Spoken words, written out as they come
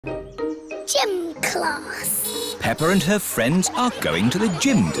gym class. Peppa and her friends are going to the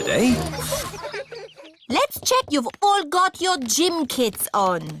gym today. Let's check you've all got your gym kits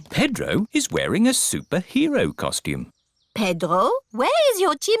on. Pedro is wearing a superhero costume. Pedro, where is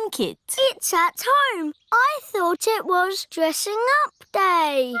your gym kit? It's at home. I thought it was dressing up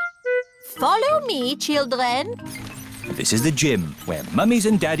day. Follow me, children. This is the gym where mummies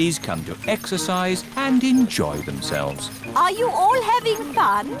and daddies come to exercise and enjoy themselves. Are you all having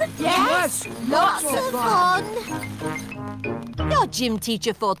fun? Yes, lots of fun. Your gym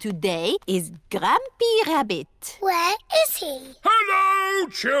teacher for today is Grumpy Rabbit. Where is he? Hello,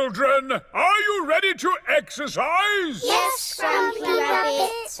 children. Are you ready to exercise? Yes, Grumpy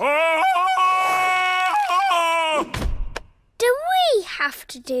Rabbit. Ah! Do we have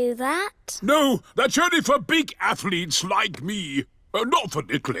to do that? No, that's only for big athletes like me. Not for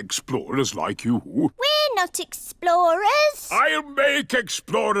little explorers like you. We're not explorers. I'll make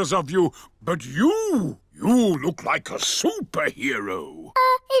explorers of you, but you look like a superhero.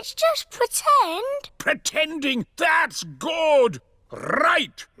 It's just pretend. Pretending, that's good.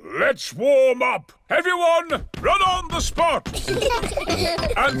 Right, let's warm up. Everyone, run on the spot.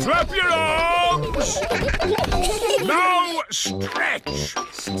 And flap your arms. Now stretch.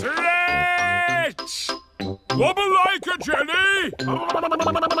 Stretch. Wobble like a jelly.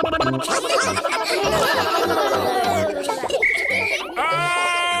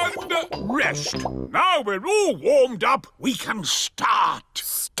 And rest. Now we're all warmed up, we can start.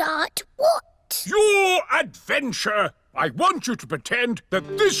 Start what? Your adventure. I want you to pretend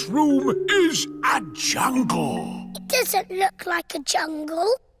that this room is a jungle. It doesn't look like a jungle.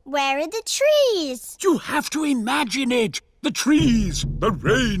 Where are the trees? You have to imagine it. The trees, the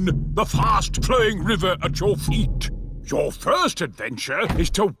rain, the fast-flowing river at your feet. Your first adventure is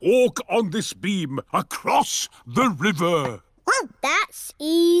to walk on this beam across the river. Well, that's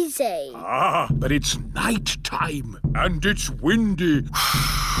easy. Ah, but it's night time and it's windy.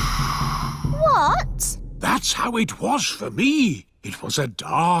 What? That's how it was for me. It was a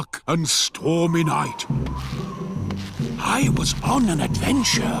dark and stormy night. I was on an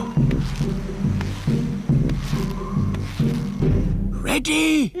adventure.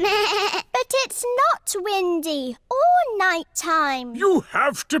 Ready? But it's not windy or night time. You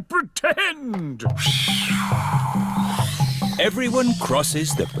have to pretend. Everyone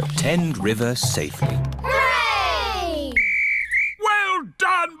crosses the pretend river safely. Hooray! Well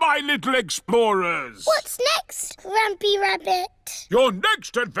done, my little explorers. What's next, Grumpy Rabbit? Your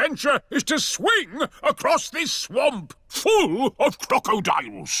next adventure is to swing across this swamp full of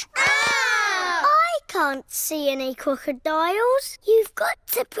crocodiles. I can't see any crocodiles. You've got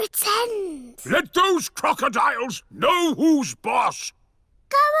to pretend. Let those crocodiles know who's boss.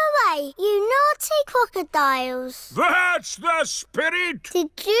 Go away, you naughty crocodiles. That's the spirit. Did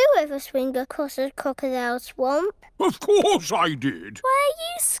you ever swing across a crocodile swamp? Of course I did. Were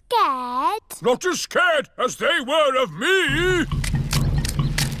you scared? Not as scared as they were of me.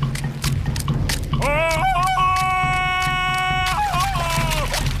 Ah!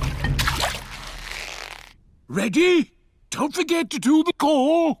 Ready? Don't forget to do the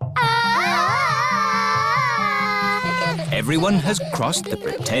call. Everyone has crossed the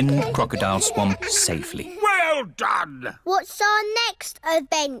pretend crocodile swamp safely. Well done. What's our next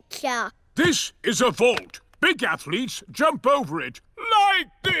adventure? This is a vault. Big athletes jump over it like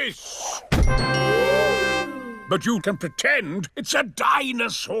this. But you can pretend it's a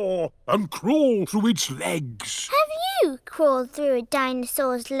dinosaur and crawl through its legs. Have you crawled through a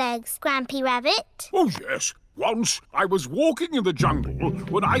dinosaur's legs, Grumpy Rabbit? Oh, yes. Once I was walking in the jungle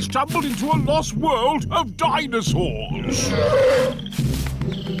when I stumbled into a lost world of dinosaurs.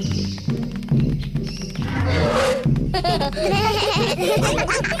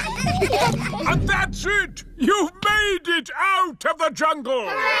 And that's it! You've made it out of the jungle!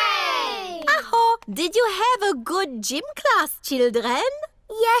 Hooray! Aho, did you have a good gym class, children?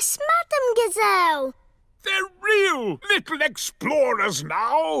 Yes, Madam Gazelle. They're real little explorers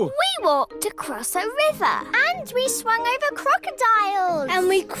now. We walked across a river. And we swung over crocodiles. And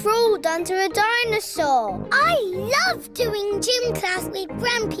we crawled under a dinosaur. I love doing gym class with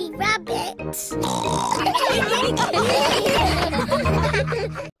Grumpy Rabbit.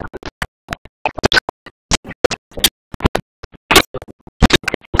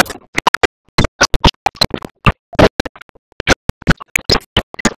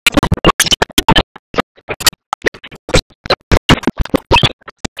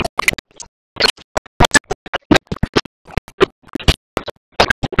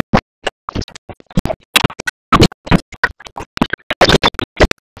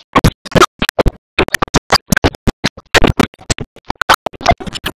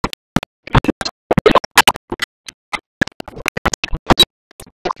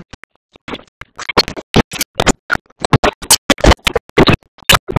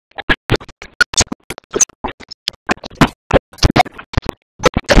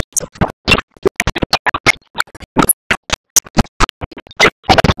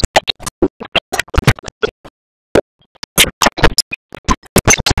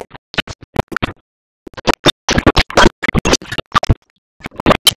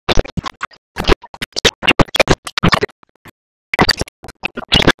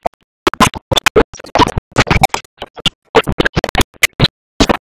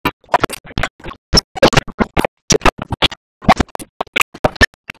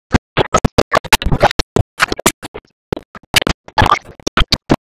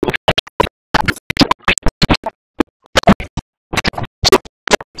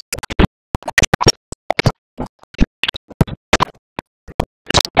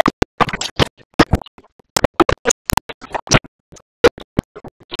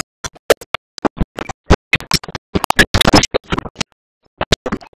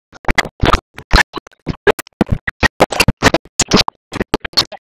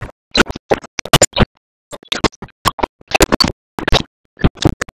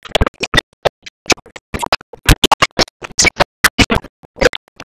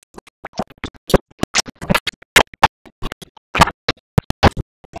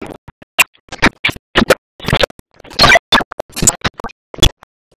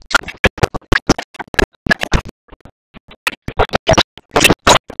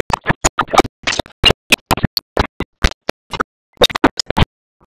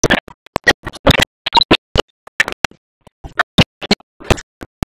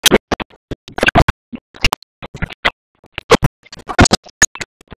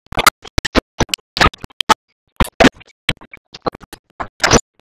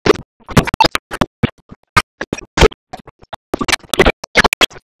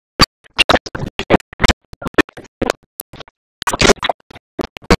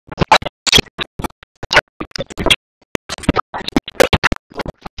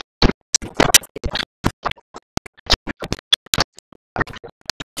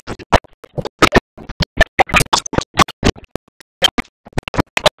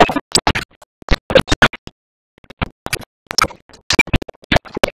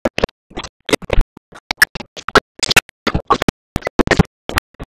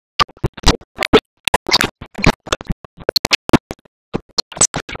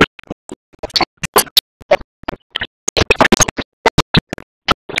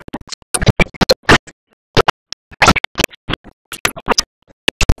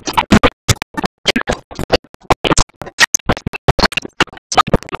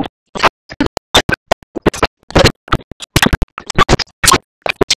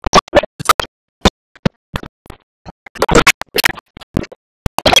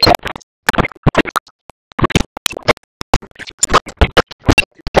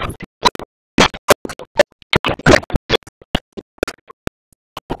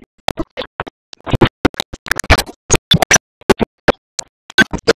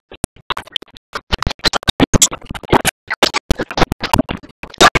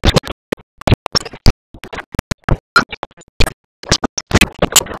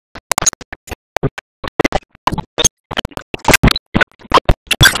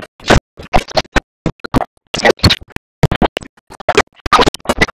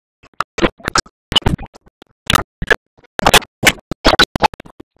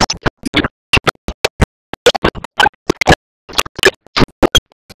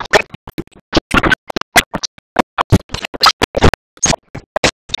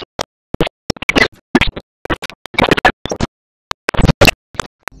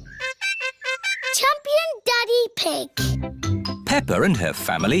 Pig. Peppa and her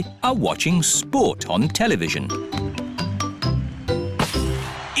family are watching sport on television.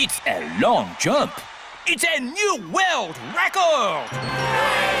 It's a long jump. It's a new world record!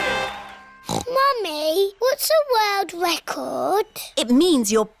 Mummy, what's a world record? It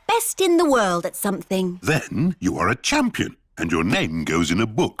means you're best in the world at something. Then you are a champion, and your name goes in a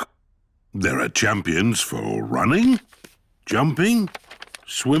book. There are champions for running, jumping,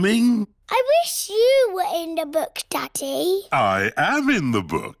 swimming. I wish you were in the book, Daddy. I am in the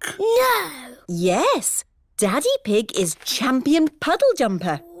book. No. Yes, Daddy Pig is champion puddle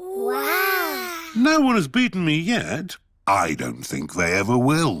jumper. Wow. No one has beaten me yet. I don't think they ever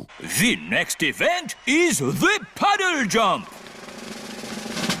will. The next event is the puddle jump.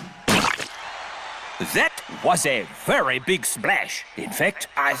 That was a very big splash. In fact,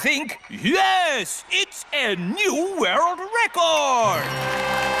 I think, yes, it's a new world record.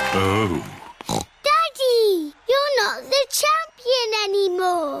 Oh. Daddy, you're not the champion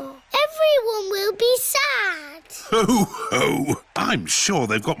anymore. Everyone will be sad. Ho, ho. I'm sure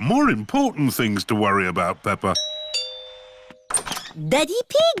they've got more important things to worry about, Peppa. Daddy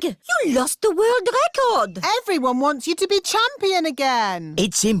Pig, you lost the world record. Everyone wants you to be champion again.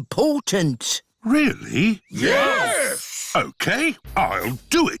 It's important. Really? Yes! OK, I'll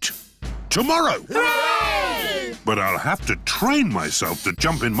do it. Tomorrow. Hooray! But I'll have to train myself to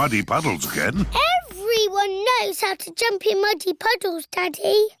jump in muddy puddles again. Everyone knows how to jump in muddy puddles,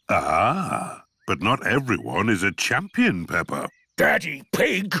 Daddy. Ah, but not everyone is a champion, Peppa. Daddy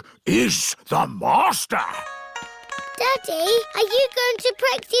Pig is the master. Daddy, are you going to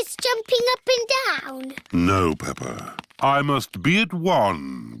practice jumping up and down? No, Peppa. I must be at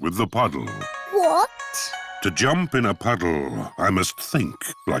one with the puddle. What? To jump in a puddle, I must think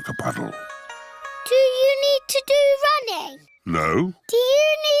like a puddle. Do you need to do running? No? Do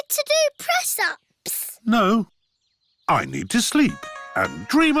you need to do press-ups? No. I need to sleep and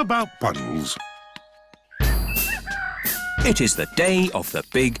dream about puddles. It is the day of the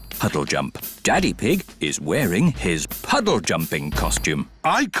big puddle jump. Daddy Pig is wearing his puddle jumping costume.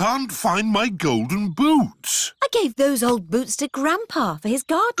 I can't find my golden boots. I gave those old boots to Grandpa for his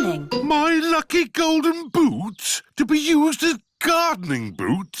gardening. My lucky golden boots to be used as gardening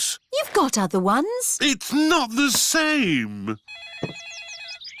boots? You've got other ones. It's not the same.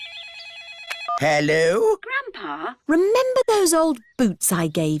 Hello? Grandpa? Remember those old boots I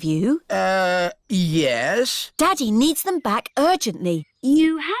gave you? Yes. Daddy needs them back urgently.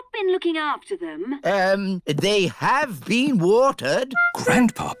 You have been looking after them. They have been watered.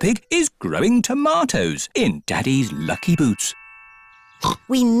 Grandpa Pig is growing tomatoes in Daddy's lucky boots.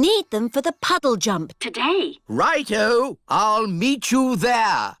 We need them for the puddle jump. Today. Righto, I'll meet you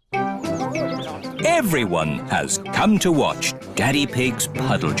there. Everyone has come to watch Daddy Pig's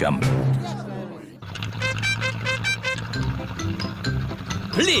puddle jump.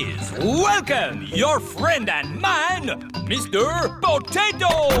 Please welcome your friend and mine, Mr.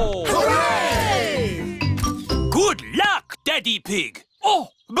 Potato! Hooray! Good luck, Daddy Pig. Oh,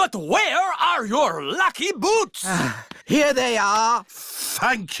 but where are your lucky boots? Here they are.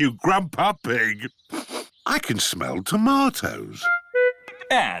 Thank you, Grandpa Pig. I can smell tomatoes.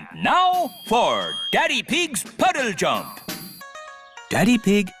 And now for Daddy Pig's puddle jump. Daddy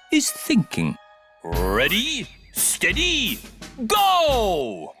Pig is thinking. Ready, steady,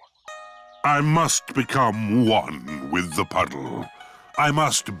 go! I must become one with the puddle. I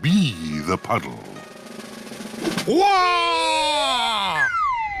must be the puddle. Wah!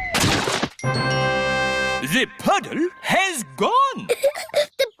 The puddle has gone.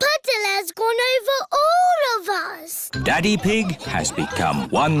 The puddle has gone over all of us. Daddy Pig has become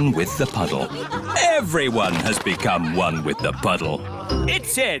one with the puddle. Everyone has become one with the puddle.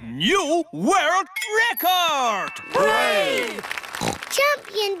 It's a new world record! Hooray!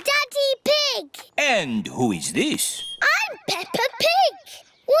 Champion Daddy Pig. And who is this? I'm Peppa Pig.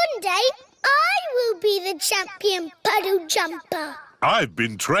 One day, I will be the champion puddle jumper. I've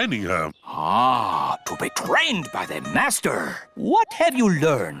been training her. Ah, to be trained by the master. What have you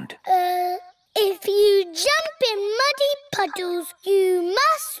learned? If you jump in muddy puddles, you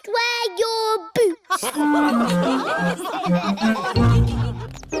must wear your boots.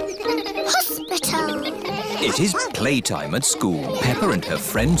 Hospital. It is playtime at school. Peppa and her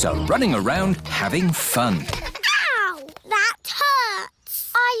friends are running around having fun. Ow! That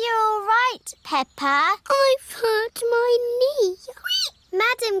hurts. Are you all right, Peppa? I've hurt my knee.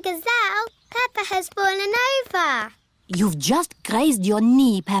 Madam Gazelle, Peppa has fallen over. You've just grazed your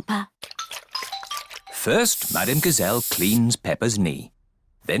knee, Peppa. First, Madame Gazelle cleans Peppa's knee.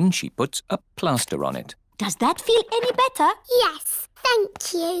 Then she puts a plaster on it. Does that feel any better? Yes,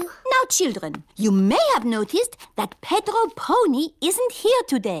 thank you. Now, children, you may have noticed that Pedro Pony isn't here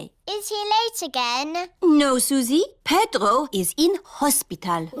today. Is he late again? No, Suzy. Pedro is in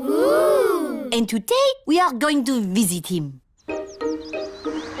hospital. Ooh. And today we are going to visit him.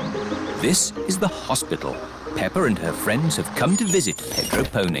 This is the hospital. Peppa and her friends have come to visit Pedro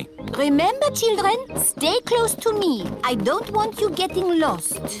Pony. Remember, children, stay close to me. I don't want you getting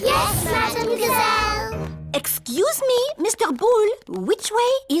lost. Yes, Madam Gazelle. Excuse me, Mr. Bull, which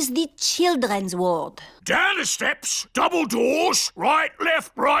way is the children's ward? Down the steps, double doors, right,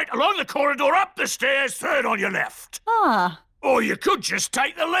 along the corridor, up the stairs, third on your left. Ah. Or you could just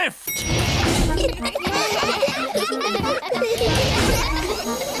take the lift.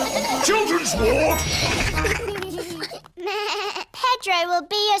 Children's ward. Pedro will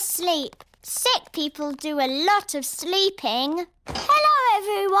be asleep. Sick people do a lot of sleeping. Hello,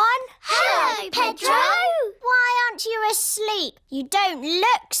 everyone. Hello, Pedro. Why aren't you asleep? You don't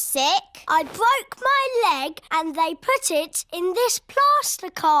look sick. I broke my leg and they put it in this plaster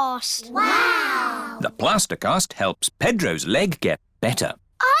cast. Wow. The plaster cast helps Pedro's leg get better.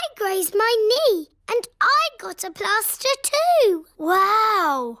 I grazed my knee and I got a plaster too.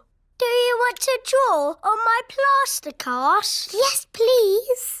 Wow. Do you want to draw on my plaster cast? Yes,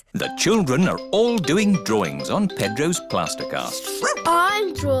 please. The children are all doing drawings on Pedro's plaster cast.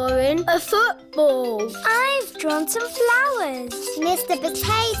 I'm drawing a football. I've drawn some flowers. Mr.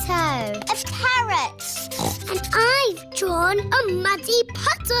 Potato. A parrot. And I've drawn a muddy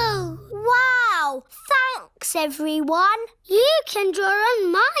puddle. Wow! Thanks, everyone. You can draw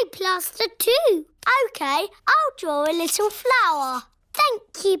on my plaster too. OK, I'll draw a little flower.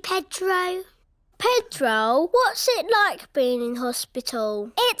 Thank you, Pedro. Pedro, what's it like being in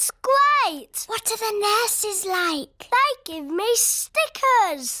hospital? It's great. What are the nurses like? They give me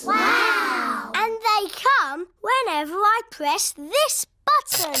stickers. Wow. And they come whenever I press this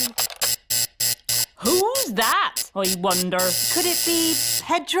button. Who's that, I wonder? Could it be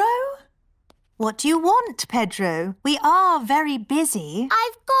Pedro? What do you want, Pedro? We are very busy.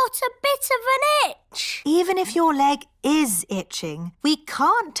 I've got a bit of an itch. Even if your leg is itching, we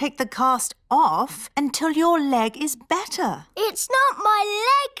can't take the cast off until your leg is better. It's not my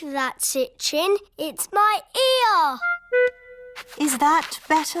leg that's itching, it's my ear. Is that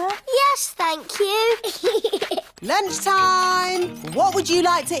better? Yes, thank you. Lunchtime! What would you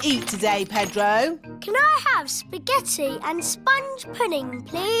like to eat today, Pedro? Can I have spaghetti and sponge pudding,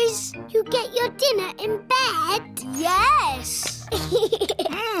 please? You get your dinner in bed? Yes.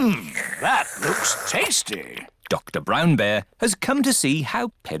 That looks tasty. Dr. Brown Bear has come to see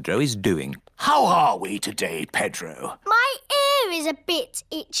how Pedro is doing. How are we today, Pedro? My ear is a bit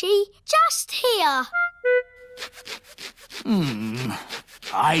itchy, just here.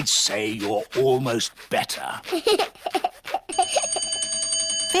 I'd say you're almost better.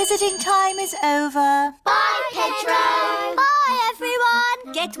 Visiting time is over. Bye, Pedro. Bye,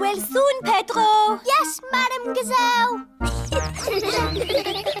 everyone. Get well soon, Pedro. Yes, Madam Gazelle.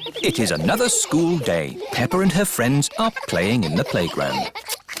 It is another school day. Peppa and her friends are playing in the playground.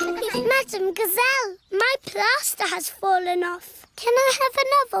 Madam Gazelle, my plaster has fallen off. Can I have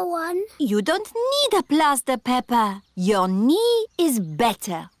another one? You don't need a plaster, Peppa. Your knee is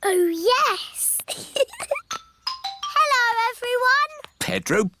better. Oh, yes. Hello, everyone.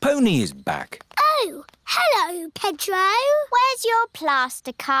 Pedro Pony is back. Oh, hello, Pedro. Where's your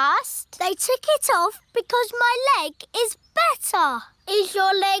plaster cast? They took it off because my leg is better. Is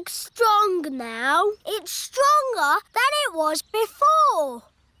your leg strong now? It's stronger than it was before.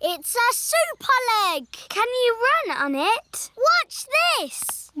 It's a super leg. Can you run on it? Watch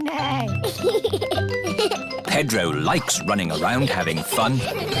this. No. Pedro likes running around having fun.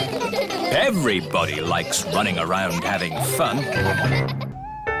 Everybody likes running around having fun.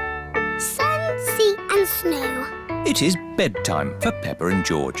 Sun, sea and snow. It is bedtime for Peppa and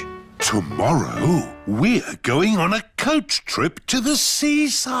George. Tomorrow, we're going on a coach trip to the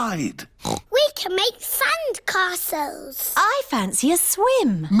seaside. We can make sand castles. I fancy a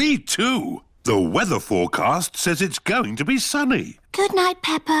swim. Me too. The weather forecast says it's going to be sunny. Good night,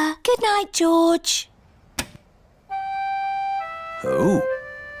 Peppa. Good night, George. Oh,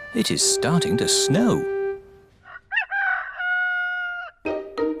 it is starting to snow.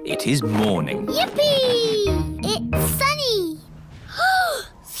 It is morning. Yippee! It's sunny.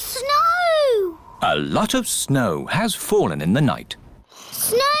 Snow! A lot of snow has fallen in the night.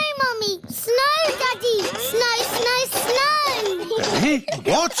 Snow, Mummy! Snow, Daddy! Snow, snow, snow! Eh?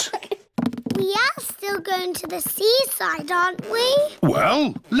 What? We are still going to the seaside, aren't we?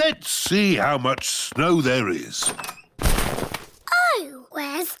 Well, let's see how much snow there is. Oh,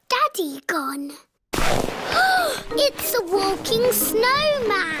 where's Daddy gone? It's a walking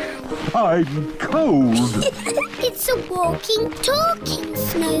snowman. I'm cold. It's a walking, talking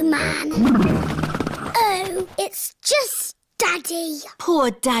snowman. Oh, it's just Daddy.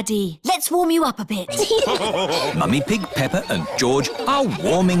 Poor Daddy. Let's warm you up a bit. Mummy Pig, Peppa and George are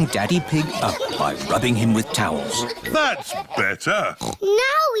warming Daddy Pig up by rubbing him with towels. That's better.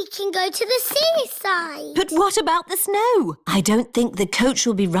 Now we can go to the seaside. But what about the snow? I don't think the coach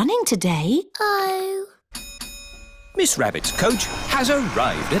will be running today. Oh. Miss Rabbit's coach has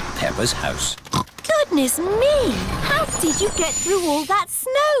arrived at Peppa's house. Goodness me! How did you get through all that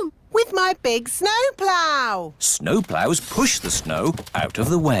snow? With my big snowplow. Snowplows push the snow out of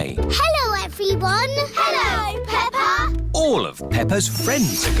the way. Hello, everyone. Hello, Peppa. All of Peppa's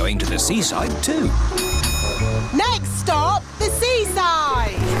friends are going to the seaside too. Next stop, the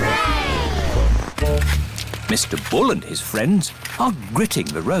seaside. Hooray! Mr. Bull and his friends are gritting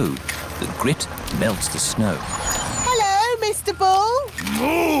the road. The grit melts the snow. Hello, Mr. Bull.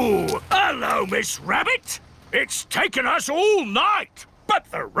 Moo! Hello, Miss Rabbit. It's taken us all night, but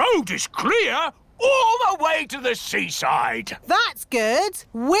the road is clear all the way to the seaside. That's good.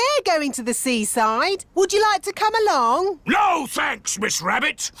 We're going to the seaside. Would you like to come along? No, thanks, Miss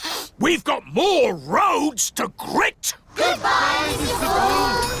Rabbit. We've got more roads to grit. Goodbye, Mr.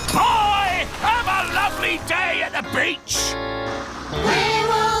 Bull. Bye! Have a lovely day at the beach.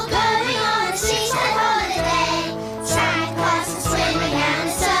 We're all going on a seaside holiday. Sandcastles swimming and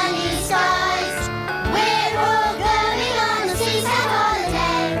the sunny skies. We're all going on a seaside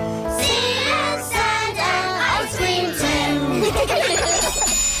holiday. Sea and sand and ice cream too.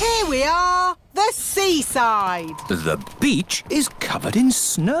 Here we are, the seaside. The beach is covered in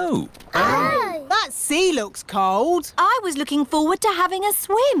snow. Oh. That sea looks cold. I was looking forward to having a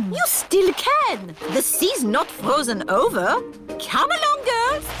swim. You still can. The sea's not frozen over. Come along,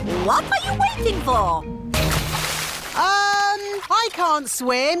 girls. What are you waiting for? I can't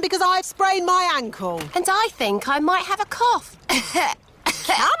swim because I've sprained my ankle. And I think I might have a cough.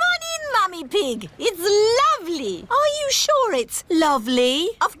 Come on in, Mummy Pig. It's lovely. Are you sure it's lovely?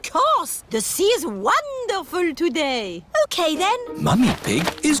 Of course. The sea is wonderful today. OK, then. Mummy Pig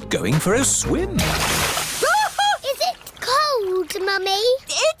is going for a swim. Is it cold, Mummy?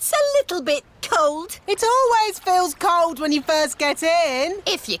 It's a little bit cold. It always feels cold when you first get in.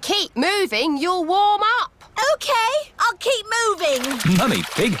 If you keep moving, you'll warm up. OK, I'll keep moving. Mummy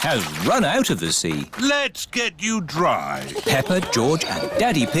Pig has run out of the sea. Let's get you dry. Peppa, George and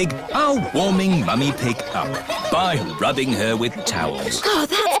Daddy Pig are warming Mummy Pig up by rubbing her with towels. Oh,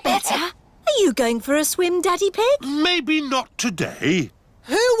 that's better. Are you going for a swim, Daddy Pig? Maybe not today.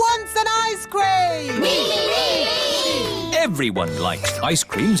 Who wants an ice cream? Me! Everyone likes ice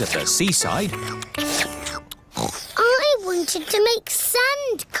creams at the seaside. I wanted to make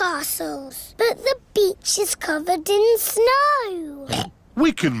sand castles, but the beach is covered in snow.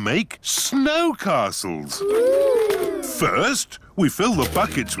 We can make snow castles. Ooh. First, we fill the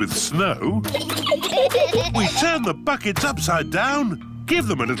buckets with snow. We turn the buckets upside down, give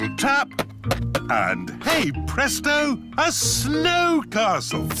them a little tap, and hey presto, a snow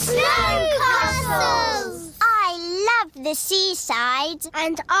castle. Snow castles! I love the seaside.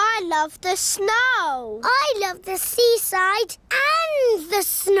 And I love the snow. I love the seaside and the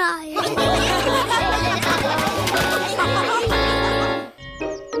snow.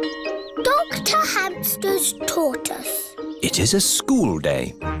 Dr. Hamster's tortoise. It is a school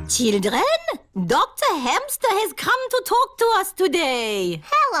day. Children, Dr. Hamster has come to talk to us today.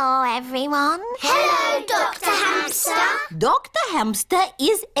 Hello, everyone. Hello, Dr. Hamster. Dr. Hamster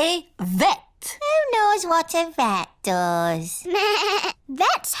is a vet. Who knows what a vet does?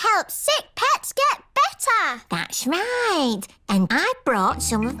 Vets help sick pets get better. That's right. And I brought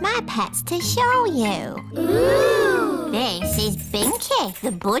some of my pets to show you. Ooh. This is Binky, the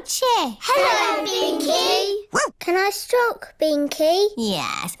budgie. Hello, Binky. Can I stroke Binky?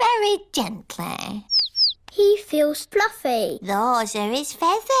 Yes, very gently. He feels fluffy. Those are his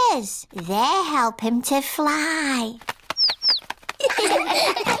feathers. They help him to fly.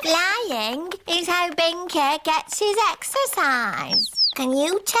 Flying is how Binky gets his exercise. Can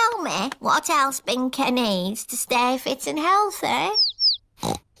you tell me what else Binky needs to stay fit and healthy?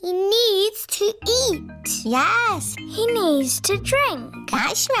 He needs to eat. Yes, he needs to drink.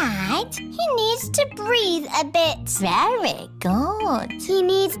 That's right. He needs to breathe a bit. Very good. He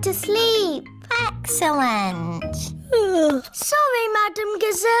needs to sleep. Excellent. Sorry, Madam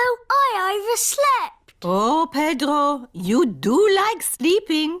Gazelle. I overslept. Oh, Pedro, you do like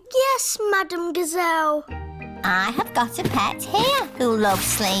sleeping. Yes, Madam Gazelle. I have got a pet here who loves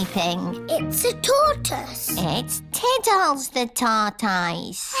sleeping. It's a tortoise. It's Tiddles the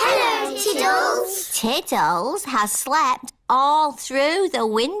tortoise. Hello, Tiddles. Tiddles has slept all through the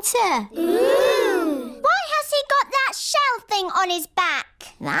winter. Ooh. Why has he got that shell thing on his back?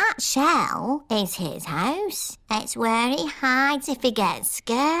 That shell is his house. It's where he hides if he gets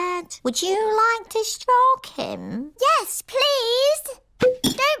scared. Would you like to stroke him? Yes, please.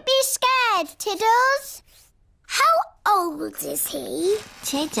 Don't be scared, Tiddles. How old is he?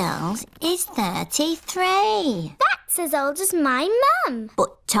 Tiddles is 33. That's as old as my mum.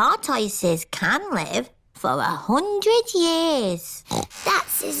 But tortoises can live for 100 years.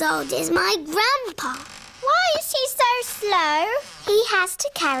 That's as old as my grandpa. Why is he so slow? He has to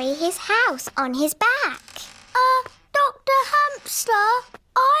carry his house on his back. Dr. Hamster,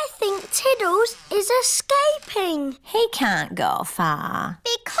 I think Tiddles is escaping. He can't go far.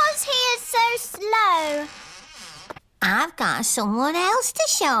 Because he is so slow. I've got someone else to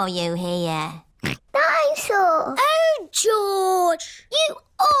show you here. Dinosaur. Oh, George, you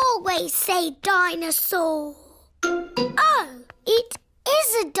always say dinosaur. Oh, it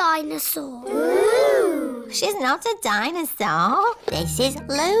is a dinosaur. Ooh. She's not a dinosaur. This is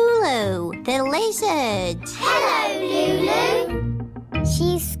Lulu, the lizard. Hello, Lulu.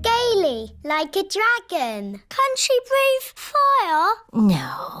 She's scaly, like a dragon. Can she breathe fire?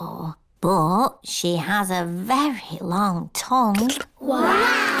 No, but she has a very long tongue.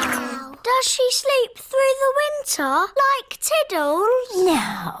 Wow. Does she sleep through the winter, like Tiddles?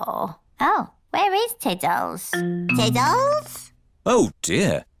 No. Oh, where is Tiddles? Tiddles? Oh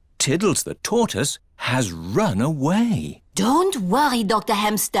dear, Tiddles the tortoise has run away. Don't worry, Dr.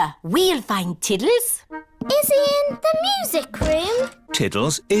 Hamster. We'll find Tiddles. Is he in the music room?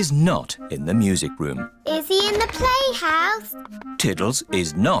 Tiddles is not in the music room. Is he in the playhouse? Tiddles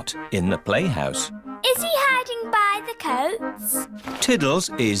is not in the playhouse. Is he hiding by the coats? Tiddles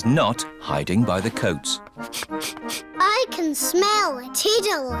is not hiding by the coats. I can smell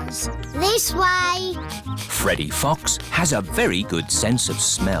Tiddles. This way. Freddy Fox has a very good sense of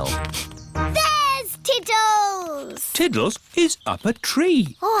smell. There's Tiddles! Tiddles is up a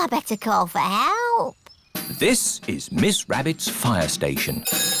tree. Oh, I better call for help. This is Miss Rabbit's fire station.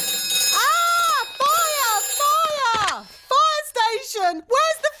 Ah! Fire! Fire! Fire station!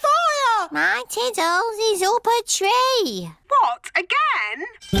 Where's the fire? My Tiddles is up a tree. What, again?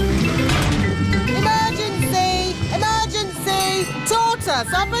 Emergency! Emergency!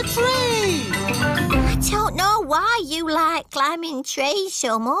 Tortoise up a tree! I don't know why you like climbing trees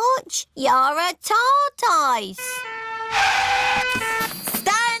so much. You're a tortoise.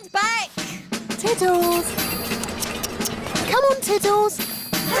 Stand back! Tiddles! Come on, Tiddles!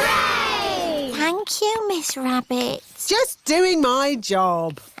 Hooray! Thank you, Miss Rabbit. Just doing my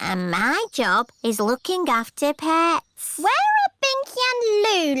job. And my job is looking after pets. Where are Binky and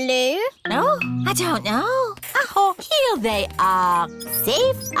Lulu? No, I don't know. Oh, here they are,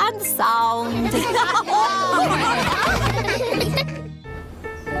 safe and sound.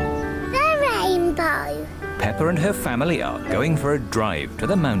 The rainbow. Peppa and her family are going for a drive to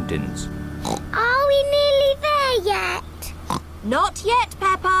the mountains. Are we nearly there yet? Not yet,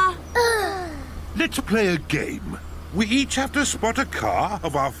 Peppa. Let's play a game. We each have to spot a car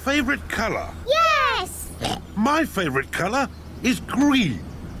of our favourite colour. Yes! My favourite colour is green.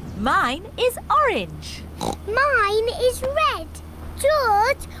 Mine is orange. Mine is red.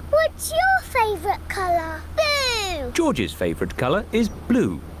 George, what's your favourite colour? Blue. George's favourite colour is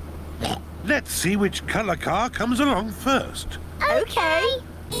blue. Let's see which colour car comes along first. Okay.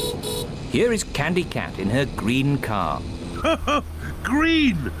 Here is Candy Cat in her green car.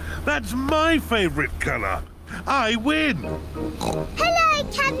 Green! That's my favourite colour. I win. Hello,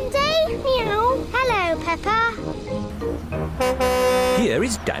 Candy. Meow. Hello, Peppa. Here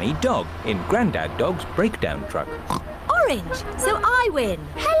is Danny Dog in Grandad Dog's breakdown truck. Orange, so I win.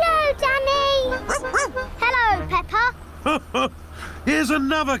 Hello, Danny. Hello, Peppa. Here's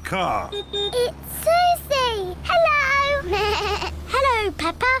another car. It's Suzy. Hello. Hello,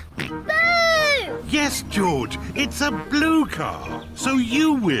 Peppa. Boo! Yes, George, it's a blue car, so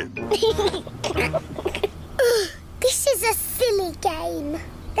you win. This is a silly game.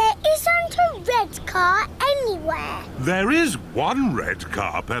 There isn't a red car anywhere. There is one red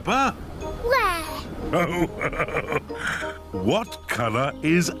car, Peppa. Where? Oh, what colour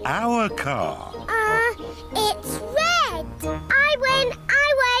is our car? It's red. I win.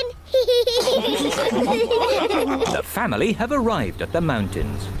 The family have arrived at the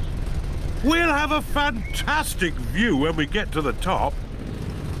mountains. We'll have a fantastic view when we get to the top.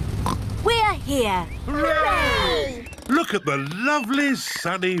 We're here. Hooray! Look at the lovely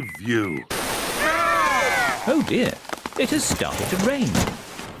sunny view. Oh dear, it has started to rain.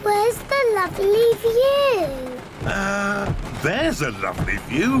 Where's the lovely view? There's a lovely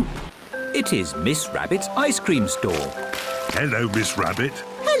view. It is Miss Rabbit's ice cream store. Hello, Miss Rabbit.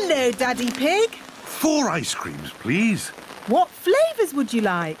 Hello, Daddy Pig. 4 ice creams, please. What flavours would you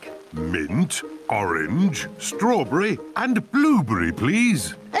like? Mint, orange, strawberry and blueberry,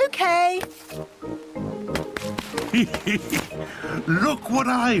 please. OK. Look what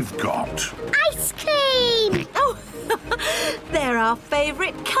I've got. Ice cream! Oh, they're our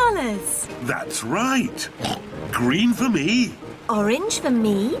favourite colours. That's right. Green for me. Orange for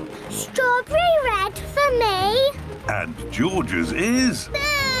me. Strawberry red for me. And George's is...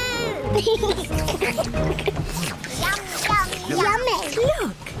 Yummy.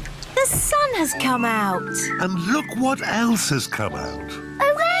 Look, the sun has come out. And look what else has come out.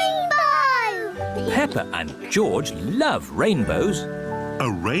 A rainbow! Peppa and George love rainbows. A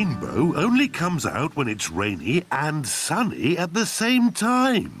rainbow only comes out when it's rainy and sunny at the same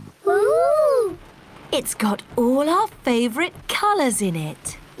time. Ooh! It's got all our favourite colours in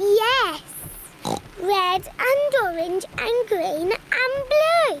it. Yes. Red and orange and green and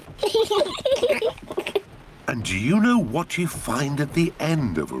blue. And do you know what you find at the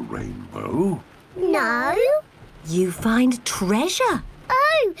end of a rainbow? No. You find treasure.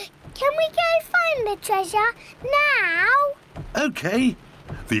 Oh, can we go find the treasure now? OK.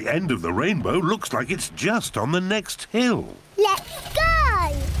 The end of the rainbow looks like it's just on the next hill. Let's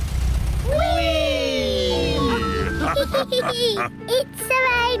go! Whee! It's a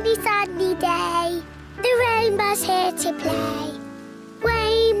rainy, sunny day. The rainbow's here to play.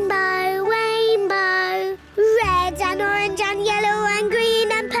 Rainbow, rainbow, red and orange and yellow and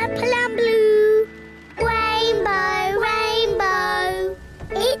green and purple and blue. Rainbow, rainbow,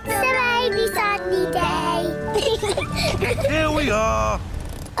 it's a rainy, sunny day. Here we are.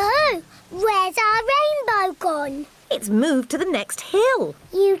 Oh, where's our rainbow gone? It's moved to the next hill.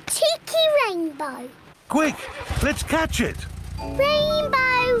 You cheeky rainbow. Quick, let's catch it.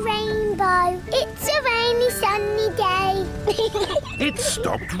 Rainbow, rainbow, it's a rainy, sunny day. It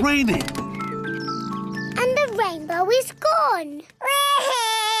stopped raining. And the rainbow rainbow is gone.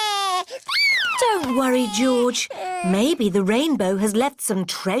 Don't worry, George. Maybe the rainbow has left some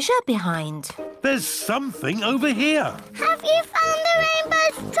treasure behind. There's something over here. Have you found the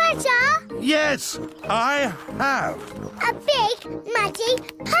rainbow's treasure? Yes, I have. A big, muddy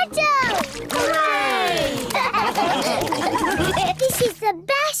puddle! Hooray! This is the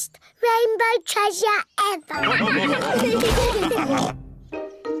best rainbow treasure ever.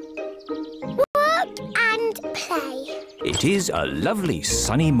 Work and play. It is a lovely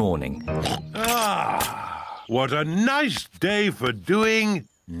sunny morning. Ah, what a nice day for doing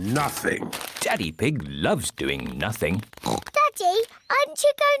nothing. Daddy Pig loves doing nothing. Daddy, aren't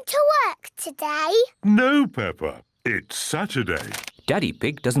you going to work today? No, Peppa. It's Saturday. Daddy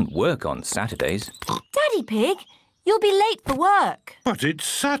Pig doesn't work on Saturdays. Daddy Pig, you'll be late for work. But it's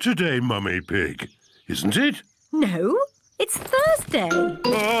Saturday, Mummy Pig, isn't it? No, it's Thursday.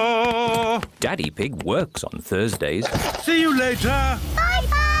 Daddy Pig works on Thursdays. See you later.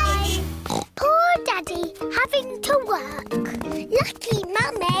 Bye-bye. Poor Daddy having to work. Lucky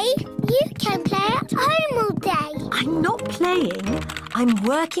Mummy, you can play at home all day. I'm not playing. I'm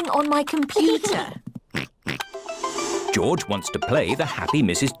working on my computer. George wants to play the Happy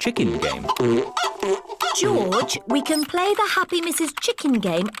Mrs. Chicken game. George, we can play the Happy Mrs. Chicken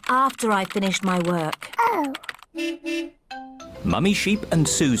game after I finish my work. Oh. Mummy Sheep and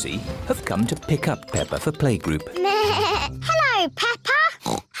Suzy have come to pick up Peppa for playgroup. Hello,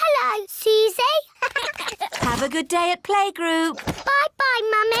 Peppa. Hello, Suzy. Have a good day at playgroup. Bye-bye,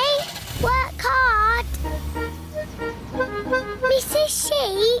 Mummy. Work hard. Mrs.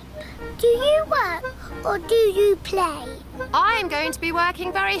 Sheep, do you work or do you play? I'm going to be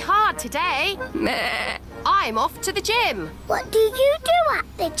working very hard today. I'm off to the gym. What do you do at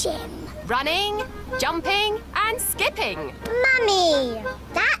the gym? Running, jumping and skipping. Mummy,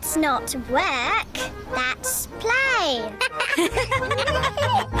 that's not work, that's play.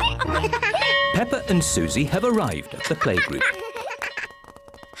 Peppa and Suzy have arrived at the playgroup.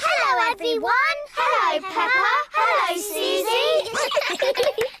 Hello, everyone. Hello, Peppa. Hello, Suzy.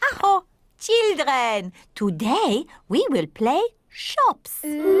 Oh, children, today we will play shops.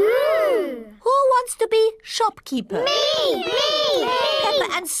 Ooh. Who wants to be shopkeeper? Me. Peppa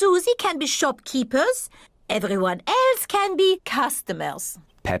and Suzy can be shopkeepers. Everyone else can be customers.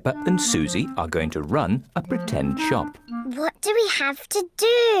 Peppa and Suzy are going to run a pretend shop. What do we have to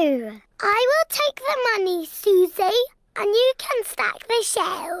do? I will take the money, Suzy, and you can stack the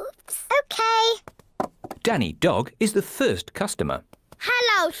shelves. OK. Danny Dog is the first customer.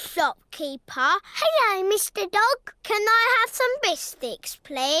 Hello, shopkeeper. Hello, Mr. Dog. Can I have some biscuits,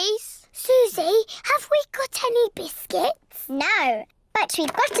 please? Suzy, have we got any biscuits? No, but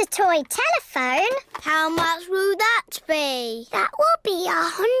we've got a toy telephone. How much will that be? That will be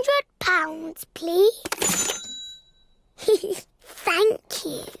 £100, please. Thank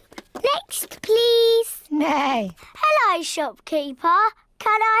you. Next, please. No. Hello, shopkeeper.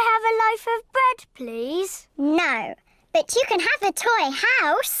 Can I have a loaf of bread, please? No, but you can have a toy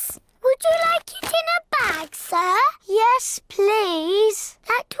house. Would you like it in a bag, sir? Yes, please.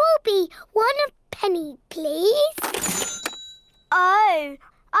 That will be £1 penny, please. Oh,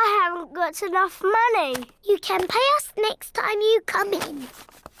 I haven't got enough money. You can pay us next time you come in.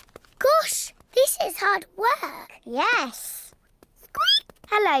 Gosh, this is hard work. Yes. Squeak.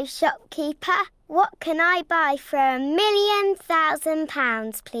 Hello, shopkeeper. What can I buy for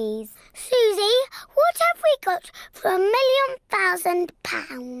 £1,000,000, please? Suzy, what have we got for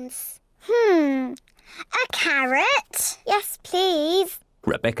 £1,000,000? A carrot? Yes, please.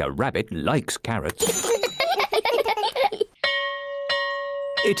 Rebecca Rabbit likes carrots.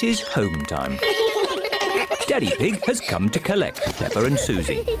 It is home time. Daddy Pig has come to collect Peppa and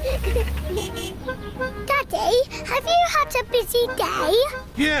Suzy. Daddy, have you had a busy day?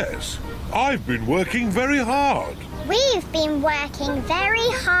 Yes, I've been working very hard. We've been working very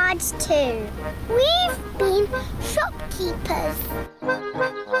hard too. We've been shopkeepers.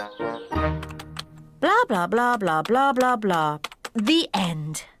 Blah, blah, blah, blah, blah, blah, blah. The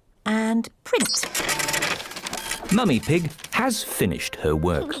end. And print. Mummy Pig has finished her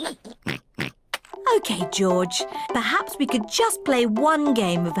work. OK, George. Perhaps we could just play one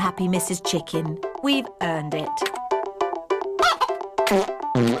game of Happy Mrs. Chicken. We've earned it.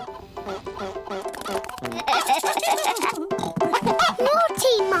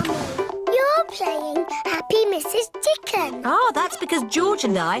 Naughty, Mummy. You're playing Happy Mrs. Chicken. Oh, that's because George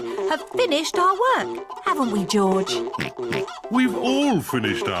and I have finished our work. Haven't we, George? We've all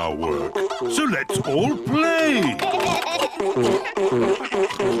finished our work, so let's all play.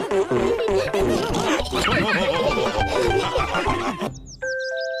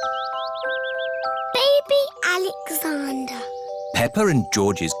 Baby Alexander. Peppa and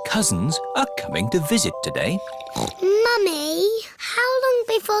George's cousins are coming to visit today. Mummy, how long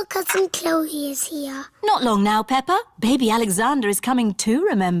before Cousin Chloe is here? Not long now, Peppa. Baby Alexander is coming too,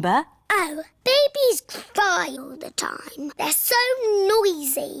 remember? Oh, babies cry all the time. They're so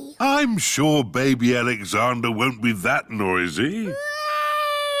noisy. I'm sure baby Alexander won't be that noisy.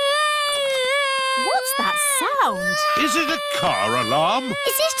 What's that sound? Is it a car alarm?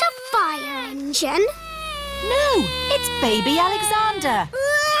 Is it a fire engine? No, it's baby Alexander. Hello,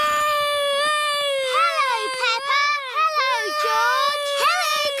 Peppa. Hello, George.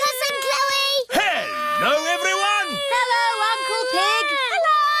 Hello, Cousin Chloe. Hello, everyone! Hello, Uncle Pig.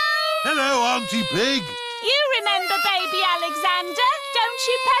 Hello. Hello, Auntie Pig. You remember baby Alexander, don't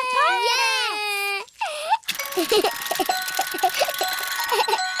you, Peppa?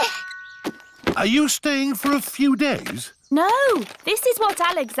 Are you staying for a few days? No, this is what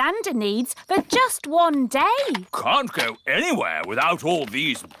Alexander needs for just one day. Can't go anywhere without all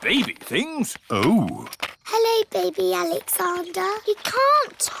these baby things. Oh. Hello, baby Alexander. He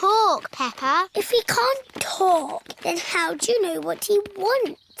can't talk, Peppa. If he can't talk, then how do you know what he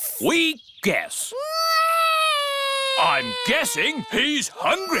wants? We guess. I'm guessing he's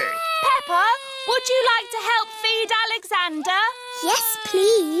hungry. Peppa, would you like to help feed Alexander? Yes,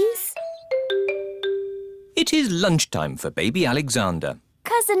 please. It is lunchtime for baby Alexander.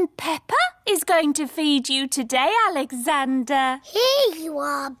 Cousin Peppa is going to feed you today, Alexander. Here you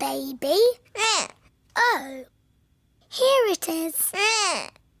are, baby. Oh, here it is.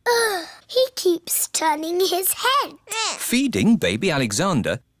 He keeps turning his head. Feeding baby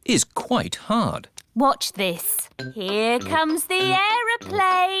Alexander is quite hard. Watch this. Here comes the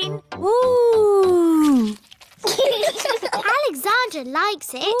aeroplane. Woo! Alexander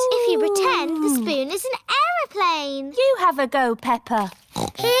likes it if you pretend the spoon is an aeroplane. You have a go, Peppa.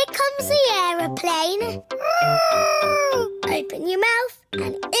 Here comes the aeroplane. Open your mouth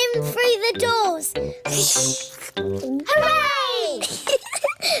and in through the doors. Hooray!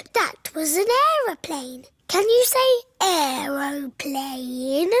 That was an aeroplane. Can you say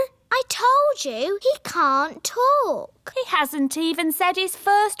aeroplane? I told you he can't talk. He hasn't even said his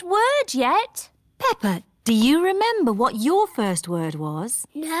first word yet. Peppa, do you remember what your first word was?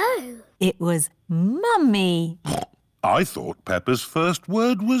 No. It was Mummy. I thought Peppa's first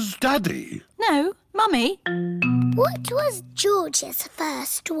word was Daddy. No, Mummy. What was George's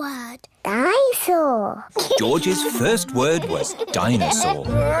first word? Dinosaur. George's first word was dinosaur.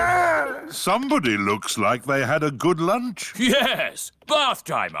 Somebody looks like they had a good lunch. Yes, bath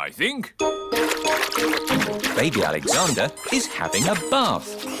time, I think. Baby Alexander is having a bath.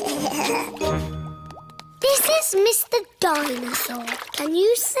 This is Mr. Dinosaur. Can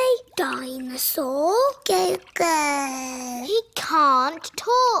you say dinosaur? Go, go. He can't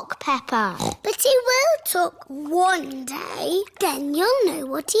talk, Peppa. But he will talk one day. Then you'll know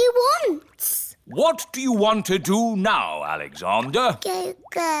what he wants. What do you want to do now, Alexander? Go,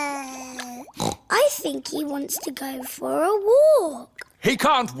 go. I think he wants to go for a walk. He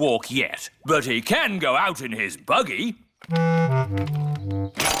can't walk yet, but he can go out in his buggy.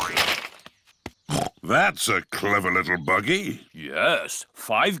 That's a clever little buggy. Yes,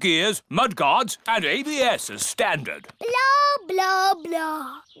 5 gears, mudguards and ABS as standard. Blah, blah,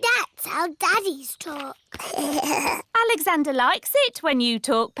 blah. That's how daddies talk. Alexander likes it when you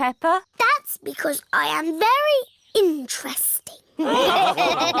talk, Peppa. That's because I am very interesting.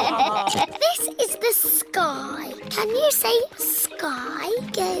 This is the sky. Can you say sky?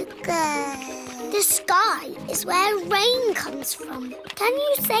 Go, go. The sky is where rain comes from. Can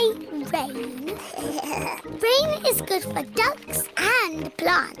you say rain? Rain is good for ducks and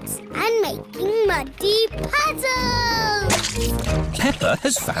plants and making muddy puddles. Peppa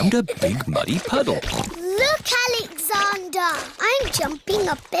has found a big muddy puddle. Look, Alexander. I'm jumping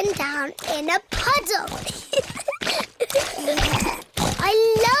up and down in a puddle. I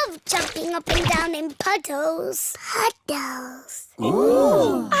love jumping up and down in puddles. Puddles.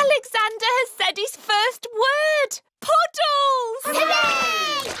 Ooh. Alexander has said his first word. Puddles!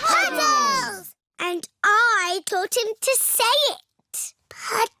 Hooray! Puddles! And I taught him to say it.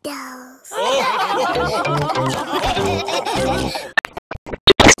 Puddles.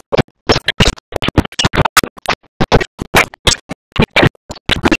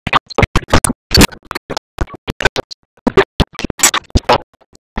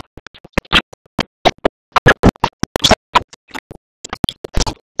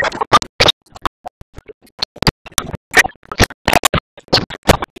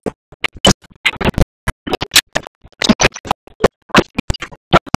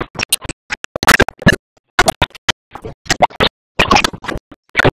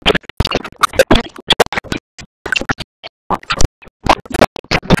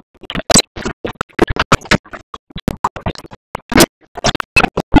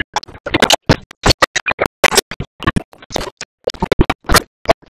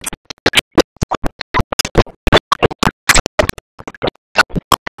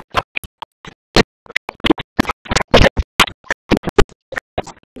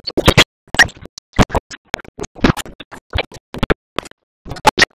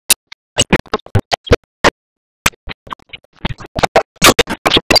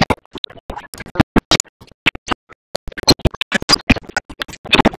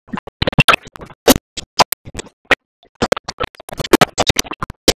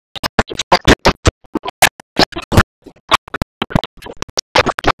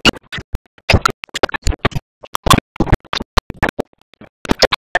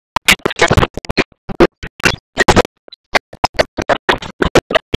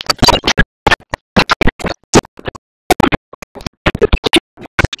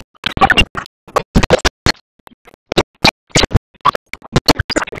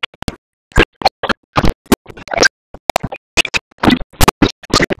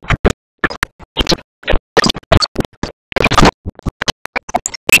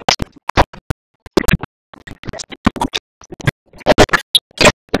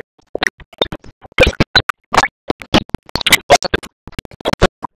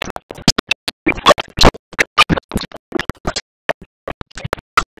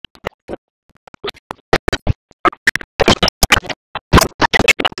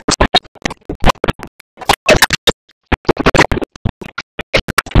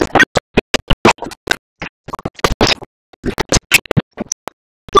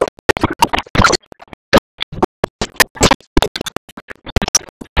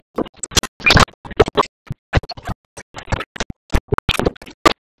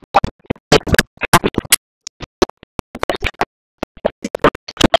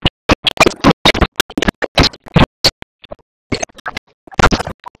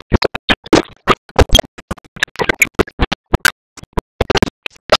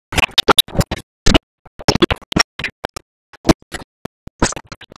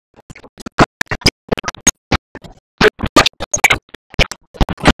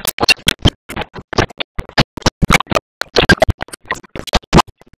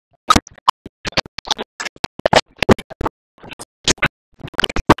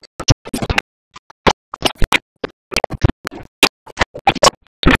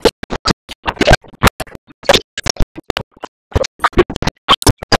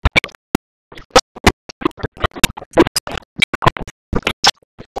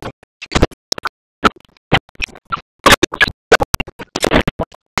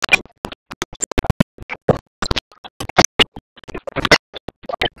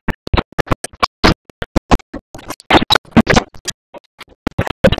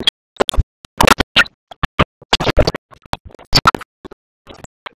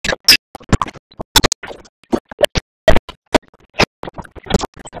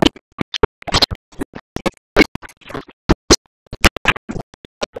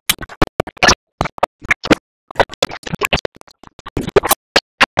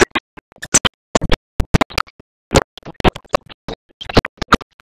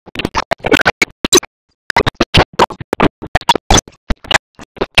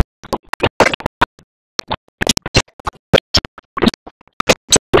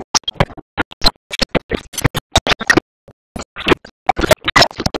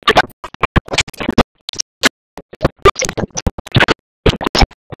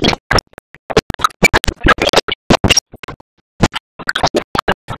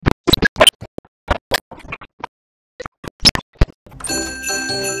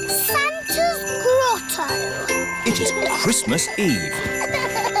 It is Christmas Eve.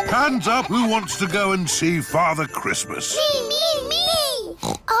 Hands up who wants to go and see Father Christmas. Me!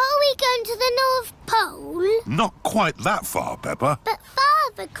 Are we going to the North Pole? Not quite that far, Peppa. But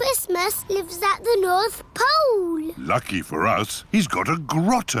Father Christmas lives at the North Pole. Lucky for us, he's got a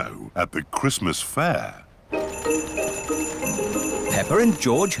grotto at the Christmas fair. Peppa and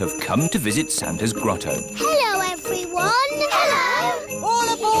George have come to visit Santa's grotto. Hello, everyone. Hello.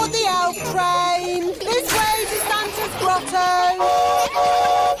 All aboard the elf train. This way to Santa's grotto.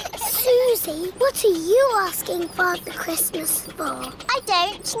 Suzy, what are you asking Father Christmas for? I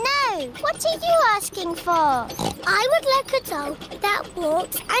don't know. What are you asking for? I would like a doll that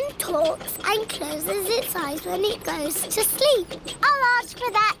walks and talks and closes its eyes when it goes to sleep. I'll ask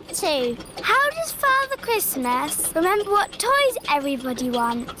for that too. How does Father Christmas remember what toys everybody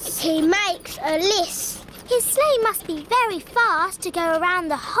wants? He makes a list. His sleigh must be very fast to go around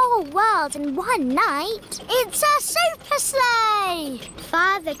the whole world in one night. It's a super sleigh!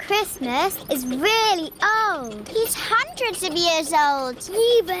 Father Christmas is really old. He's hundreds of years old.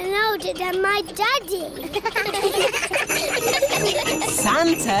 Even older than my daddy.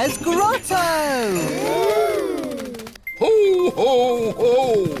 Santa's grotto. Ho, ho,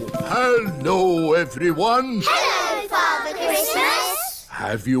 ho! Hello, everyone. Hello, Father Christmas.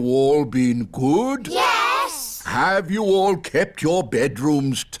 Have you all been good? Yes. Have you all kept your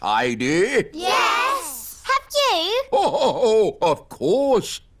bedrooms tidy? Yes. Have you? Oh, of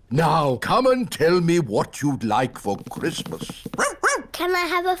course. Now, come and tell me what you'd like for Christmas. Can I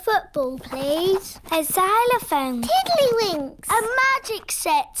have a football, please? A xylophone. Tiddlywinks. A magic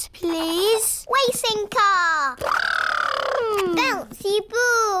set, please. Racing car. Bouncy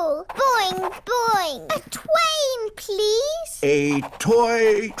ball. Boing, boing. A twain, please. A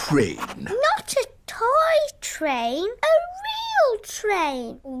toy train. Not a toy train. A real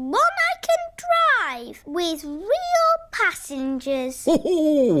train. One I can drive with real passengers.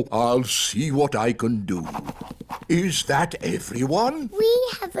 Oh, I'll see what I can do. Is that everyone? We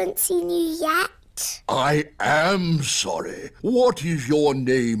haven't seen you yet. I am sorry. What is your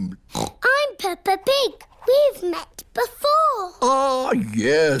name? I'm Peppa Pig. We've met before. Ah,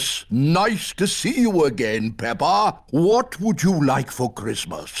 yes. Nice to see you again, Peppa. What would you like for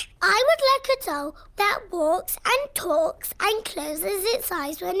Christmas? I would like a doll that walks and talks and closes its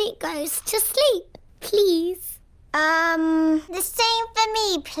eyes when it goes to sleep, please. The same for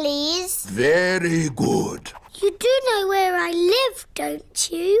me, please. Very good. You do know where I live, don't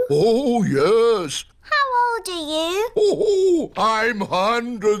you? Oh, yes. How old are you? Oh, I'm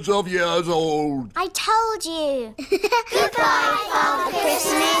hundreds of years old. I told you. Goodbye, Father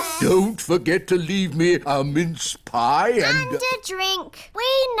Christmas. Don't forget to leave me a mince pie and... a drink.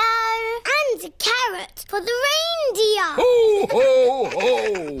 We know. And a carrot for the reindeer. Ho, ho, ho!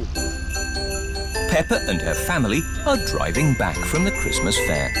 Peppa and her family are driving back from the Christmas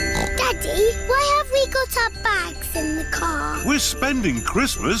fair. Daddy, why have we got our bags in the car? We're spending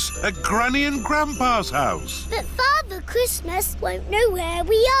Christmas at Granny and Grandpa's house. But Father Christmas won't know where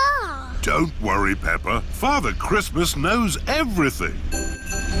we are. Don't worry, Peppa. Father Christmas knows everything.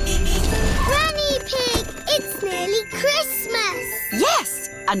 Granny Pig, it's nearly Christmas. Yes,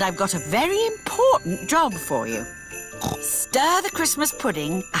 and I've got a very important job for you. Stir the Christmas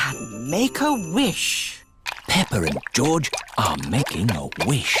pudding and make a wish. Peppa and George are making a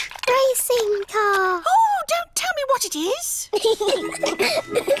wish. Racing car. Oh, don't tell me what it is.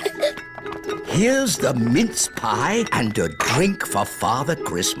 Here's the mince pie and a drink for Father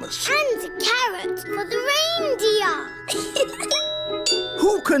Christmas. And a carrot for the reindeer.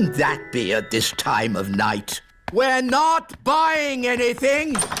 Who can that be at this time of night? We're not buying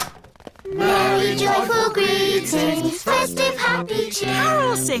anything. Merry joyful greetings, festive happy cheer.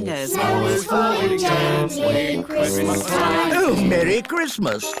 Carol singers. Snow is falling gently in Christmas time. Oh, Merry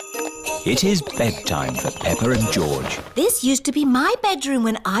Christmas. It is bedtime for Peppa and George. This used to be my bedroom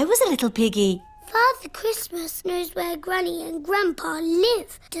when I was a little piggy. Father Christmas knows where Granny and Grandpa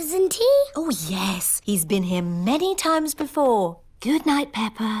live, doesn't he? Oh, yes. He's been here many times before. Good night,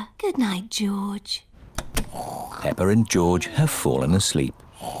 Peppa. Good night, George. Peppa and George have fallen asleep.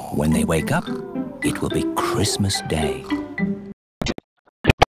 When they wake up, it will be Christmas Day.